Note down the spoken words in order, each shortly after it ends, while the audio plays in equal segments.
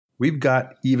We've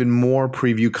got even more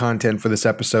preview content for this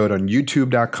episode on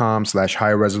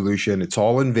youtube.com/high resolution. It's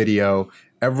all in video.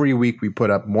 Every week we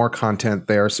put up more content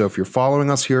there. So if you're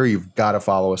following us here, you've got to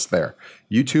follow us there.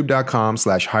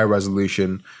 youtube.com/high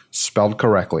resolution, spelled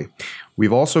correctly.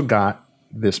 We've also got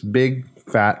this big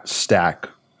fat stack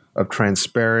of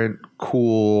transparent,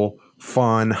 cool,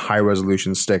 fun, high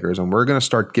resolution stickers. And we're going to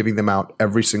start giving them out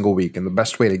every single week. And the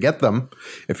best way to get them,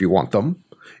 if you want them,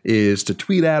 is to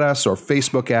tweet at us or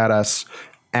Facebook at us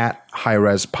at High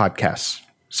Res Podcasts.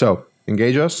 So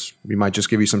engage us. We might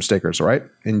just give you some stickers, all right?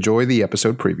 Enjoy the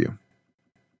episode preview.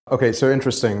 Okay, so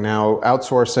interesting. Now,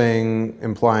 outsourcing,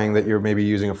 implying that you're maybe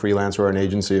using a freelancer or an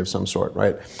agency of some sort,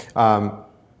 right?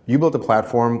 You built a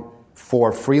platform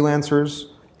for freelancers,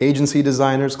 agency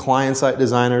designers, client-side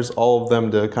designers, all of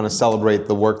them to kind of celebrate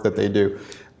the work that they do.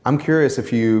 I'm curious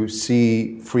if you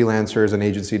see freelancers and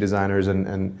agency designers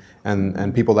and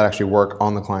people that actually work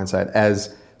on the client side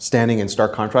as standing in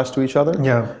stark contrast to each other.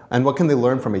 Yeah. And what can they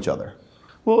learn from each other?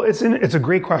 Well, it's a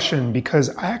great question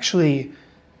because I actually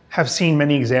have seen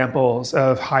many examples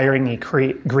of hiring a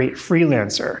great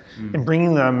freelancer and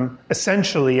bringing them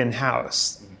essentially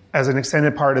in-house as an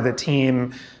extended part of the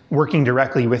team working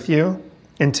directly with you.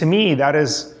 And to me, that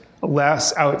is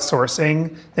less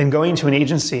outsourcing than going to an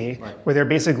agency where they're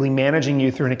basically managing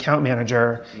you through an account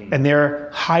manager and they're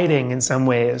hiding in some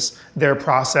ways their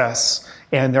process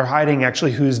and they're hiding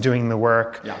actually who's doing the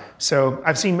work. Yeah. So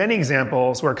I've seen many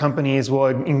examples where companies will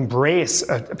embrace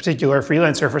a particular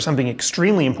freelancer for something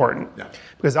extremely important. Yeah.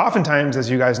 Because oftentimes,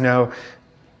 as you guys know,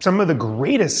 some of the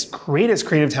greatest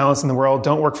creative talents in the world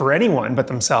don't work for anyone but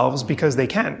themselves because they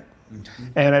can.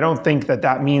 And I don't think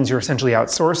that means you're essentially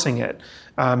outsourcing it.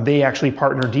 They actually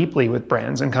partner deeply with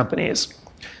brands and companies.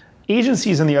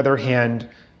 Agencies, on the other hand,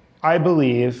 I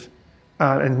believe,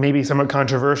 and maybe somewhat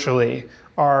controversially,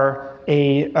 are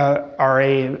a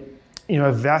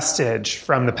vestige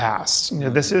from the past.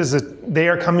 They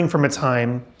are coming from a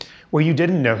time where you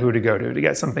didn't know who to go to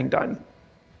get something done,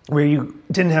 where you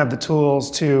didn't have the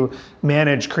tools to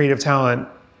manage creative talent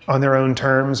on their own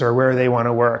terms or where they want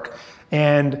to work.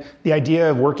 And the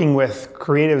idea of working with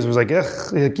creatives was like,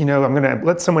 I'm going to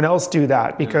let someone else do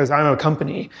that because I'm a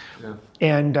company. Yeah.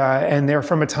 And they're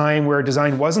from a time where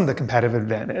design wasn't the competitive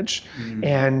advantage.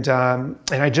 And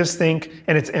I just think,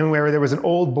 and where there was an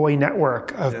old boy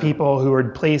network of people who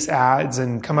would place ads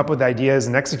and come up with ideas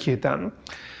and execute them.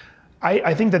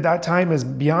 I think that time is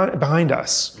behind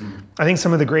us. I think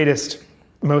some of the greatest,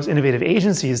 most innovative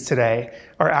agencies today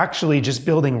are actually just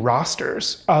building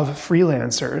rosters of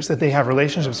freelancers that they have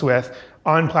relationships with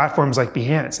on platforms like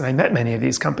Behance. And I met many of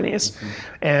these companies.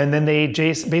 And then they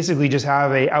basically just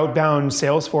have a outbound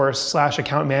Salesforce /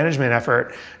 account management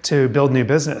effort to build new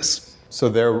business. So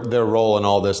their role in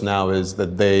all this now is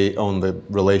that they own the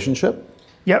relationship?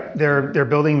 Yep, they're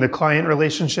building the client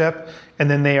relationship, and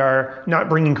then they are not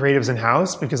bringing creatives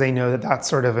in-house because they know that that's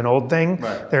sort of an old thing.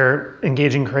 Right. They're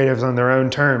engaging creatives on their own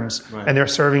terms, and they're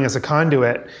serving as a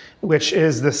conduit, which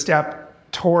is the step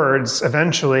towards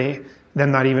eventually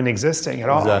them not even existing at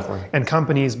all. Exactly. And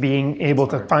companies being able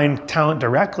to find talent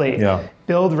directly,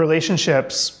 build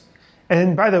relationships.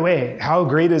 And by the way, how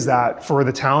great is that for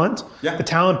the talent? Yeah. The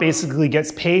talent basically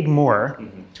gets paid more.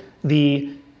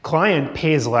 The client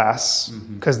pays less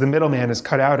because the middleman is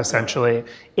cut out essentially,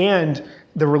 and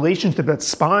the relationship that's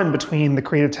spawned between the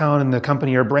creative talent and the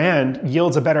company or brand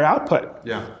yields a better output.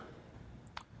 Yeah.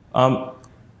 Are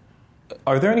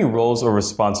there any roles or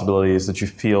responsibilities that you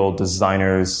feel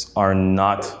designers are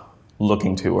not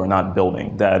looking to or not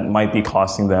building that might be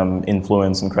costing them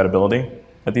influence and credibility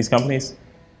at these companies?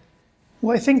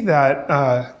 Well, I think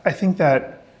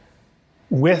that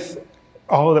with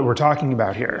all that we're talking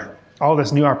about here, all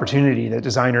this new opportunity that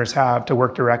designers have to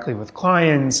work directly with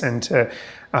clients and to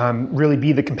really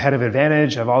be the competitive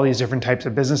advantage of all these different types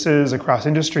of businesses across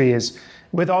industries,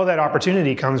 with all that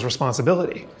opportunity comes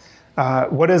responsibility.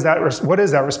 What is that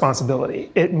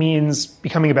responsibility? It means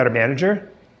becoming a better manager.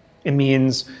 It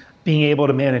means being able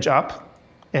to manage up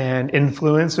and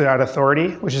influence without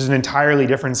authority, which is an entirely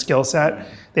different skill set.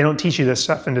 They don't teach you this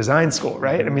stuff in design school,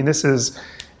 right? I mean, this is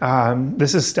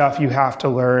stuff you have to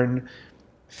learn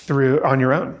on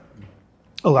your own.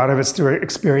 A lot of it's through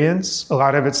experience. A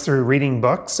lot of it's through reading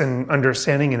books and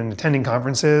understanding and attending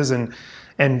conferences and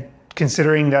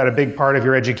considering that a big part of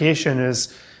your education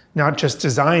is not just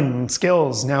design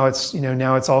skills. Now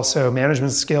it's also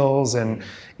management skills and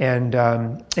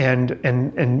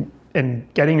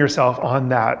getting yourself on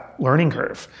that learning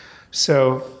curve.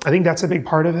 So I think that's a big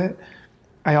part of it.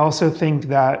 I also think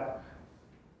that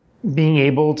being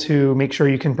able to make sure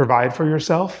you can provide for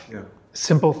yourself. Yeah.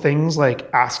 Simple things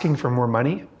like asking for more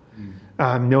money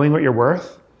knowing what you're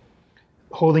worth,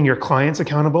 holding your clients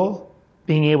accountable,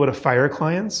 being able to fire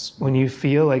clients when you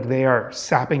feel like they are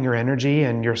sapping your energy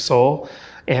and your soul,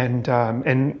 and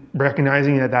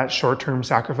recognizing that short-term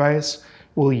sacrifice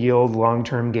will yield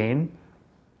long-term gain.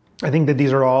 I think that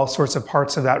these are all sorts of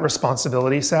parts of that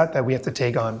responsibility set that we have to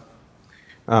take on.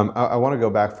 I want to go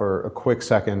back for a quick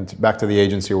second, back to the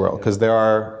agency world, because there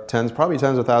are probably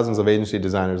tens of thousands of agency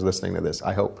designers listening to this,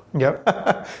 I hope. Yep.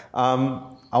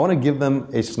 I want to give them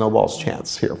a snowball's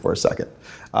chance here for a second.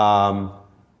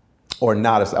 Or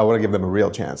not, I want to give them a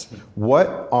real chance.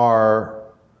 What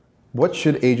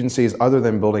should agencies, other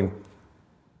than building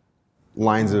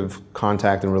lines of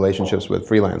contact and relationships with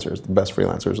freelancers, the best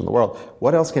freelancers in the world,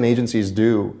 what else can agencies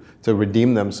do to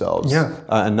redeem themselves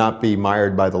and not be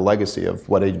mired by the legacy of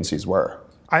what agencies were?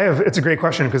 It's a great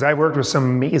question, because I've worked with some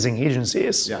amazing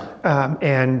agencies.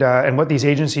 And what these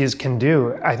agencies can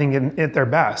do, I think at their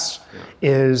best,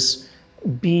 is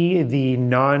be the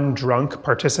non-drunk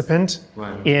participant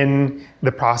in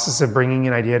the process of bringing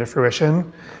an idea to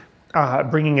fruition,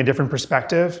 bringing a different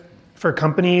perspective. For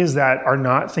companies that are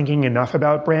not thinking enough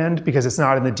about brand because it's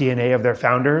not in the DNA of their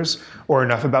founders, or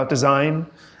enough about design,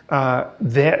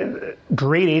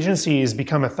 great agencies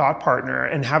become a thought partner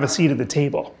and have a seat at the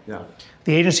table.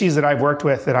 The agencies that I've worked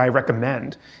with that I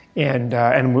recommend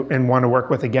and want to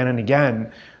work with again and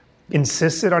again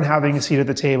insisted on having a seat at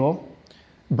the table,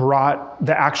 brought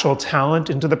the actual talent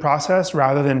into the process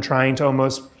rather than trying to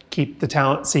almost keep the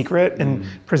talent secret and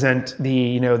present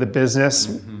the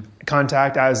business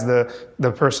contact as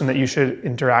the person that you should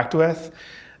interact with.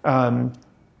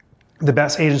 The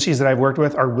best agencies that I've worked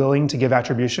with are willing to give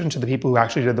attribution to the people who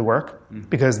actually did the work,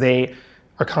 because they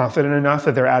are confident enough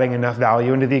that they're adding enough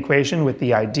value into the equation with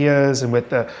the ideas and with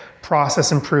the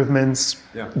process improvements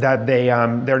that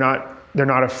they're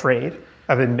not afraid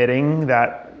of admitting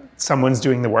that someone's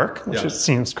doing the work, which just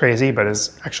seems crazy, but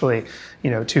is actually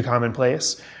too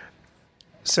commonplace.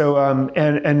 So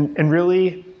and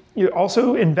really, you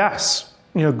also invest.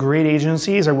 Great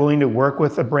agencies are willing to work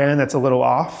with a brand that's a little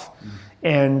off,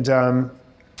 and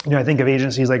I think of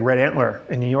agencies like Red Antler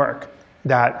in New York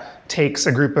that takes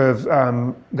a group of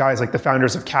guys like the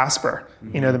founders of Casper,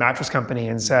 the mattress company,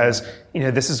 and says,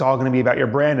 this is all going to be about your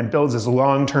brand, and builds this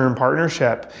long-term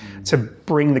partnership to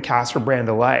bring the Casper brand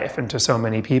to life and to so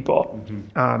many people,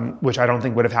 which I don't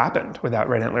think would have happened without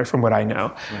Red Antler, from what I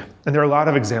know. And there are a lot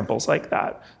of examples like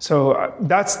that. So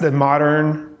that's the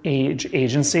modern age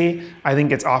agency. I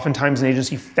think it's oftentimes an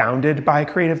agency founded by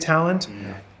creative talent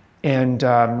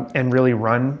and really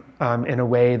run in a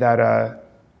way that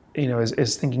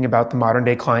is thinking about the modern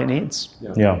day client needs.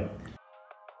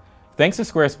 Thanks to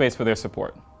Squarespace for their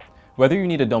support. Whether you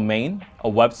need a domain, a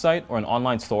website, or an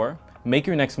online store, make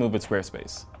your next move with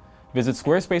Squarespace. Visit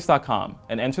squarespace.com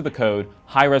and enter the code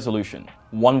HIGHRESOLUTION,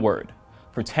 one word,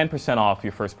 for 10% off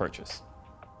your first purchase.